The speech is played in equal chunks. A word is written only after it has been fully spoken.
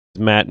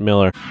Matt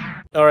Miller.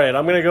 All right,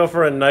 I'm gonna go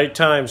for a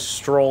nighttime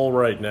stroll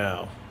right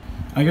now.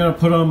 I gotta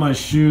put on my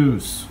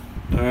shoes.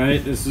 All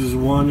right, this is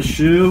one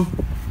shoe.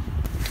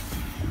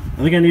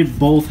 I think I need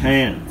both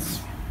hands.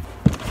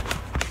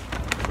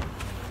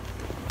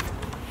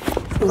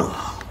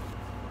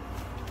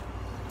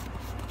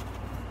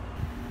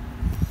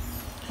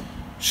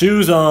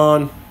 Shoes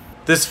on.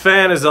 This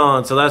fan is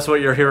on, so that's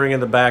what you're hearing in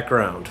the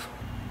background.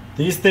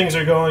 These things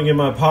are going in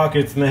my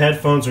pockets and the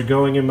headphones are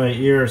going in my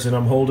ears, and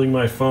I'm holding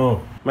my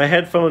phone. My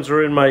headphones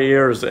are in my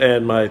ears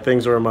and my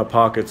things are in my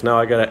pockets. Now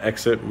I gotta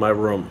exit my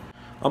room.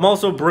 I'm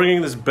also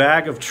bringing this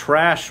bag of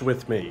trash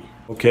with me.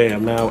 Okay,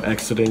 I'm now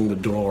exiting the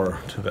door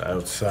to the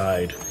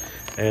outside,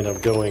 and I'm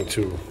going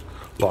to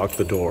lock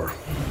the door.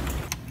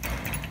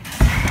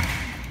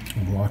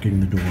 I'm locking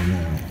the door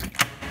now.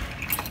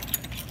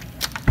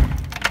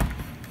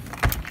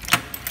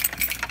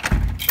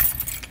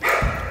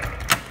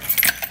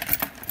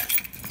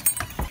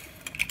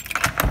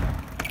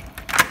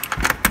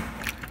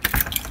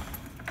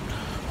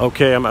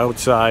 Okay, I'm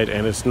outside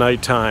and it's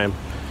nighttime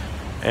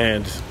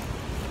and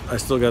I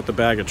still got the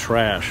bag of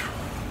trash.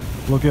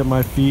 Look at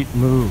my feet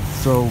move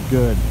so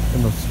good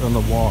on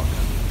the walk.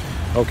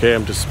 Okay,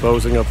 I'm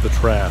disposing of the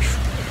trash.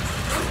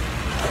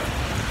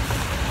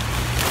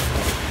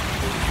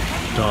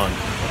 Done.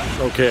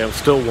 Okay, I'm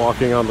still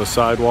walking on the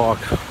sidewalk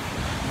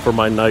for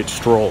my night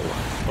stroll.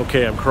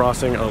 Okay, I'm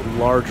crossing a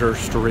larger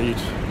street.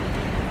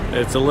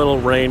 It's a little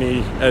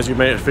rainy, as you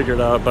may have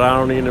figured out, but I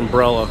don't need an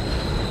umbrella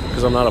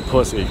because I'm not a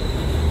pussy.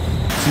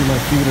 See, my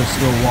feet are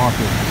still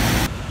walking.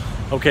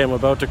 Okay, I'm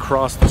about to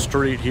cross the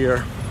street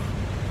here.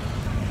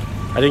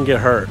 I didn't get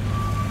hurt.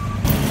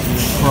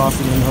 I'm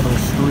crossing another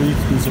street.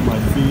 These are my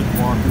feet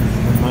walking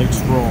for the night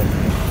stroll.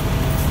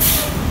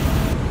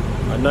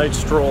 A night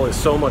stroll is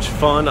so much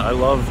fun. I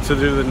love to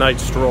do the night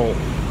stroll.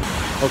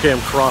 Okay,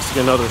 I'm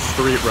crossing another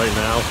street right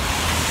now.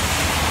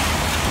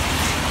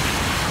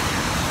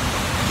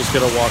 Just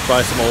gonna walk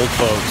by some old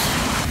folks.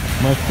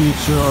 My feet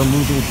sure are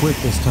moving quick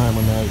this time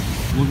of night.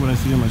 Look what I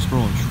see on my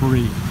stroll, a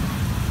tree.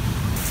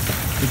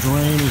 The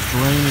drain is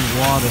draining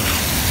water.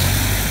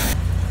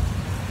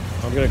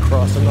 I'm gonna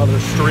cross another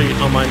street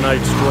on my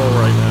night stroll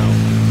right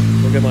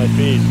now. Look at my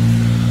feet.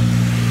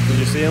 Can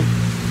you see them?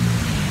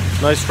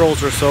 Night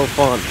strolls are so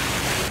fun.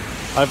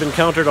 I've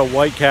encountered a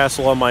White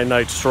Castle on my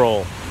night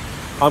stroll.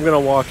 I'm gonna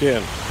walk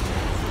in.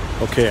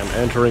 Okay, I'm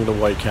entering the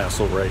White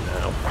Castle right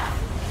now.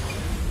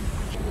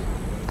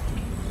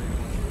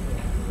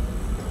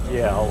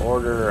 Yeah, I'll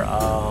order,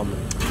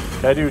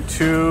 can I do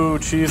 2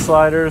 cheese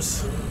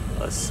sliders,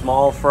 a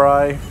small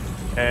fry,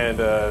 and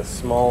a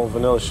small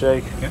vanilla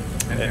shake? Yeah,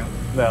 and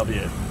that'll be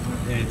it.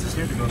 It's just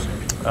here to go, sir.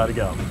 How'd it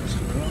go?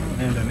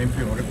 And the name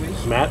for your order,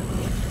 please? Matt?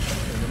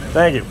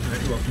 Thank you.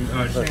 You're welcome.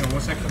 Just hang on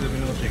 1 second for the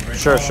vanilla shake, right?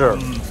 Sure, sure.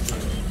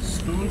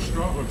 Spoon,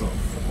 straw, or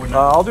both? Or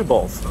I'll do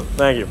both.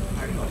 Thank you.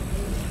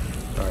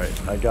 All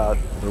right, I got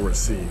the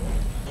receipt.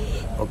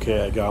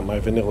 Okay, I got my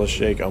vanilla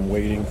shake. I'm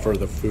waiting for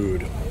the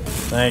food.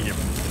 Thank you.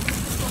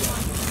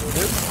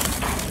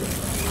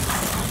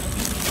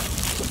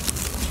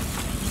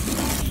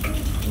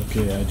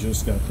 Okay, I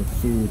just got the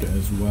food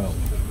as well.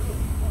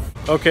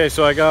 Okay,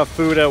 so I got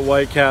food at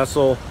White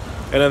Castle,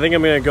 and I think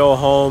I'm gonna go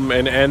home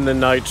and end the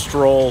night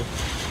stroll.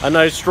 A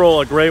night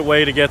stroll, a great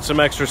way to get some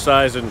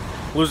exercise and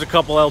lose a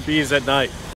couple lbs at night.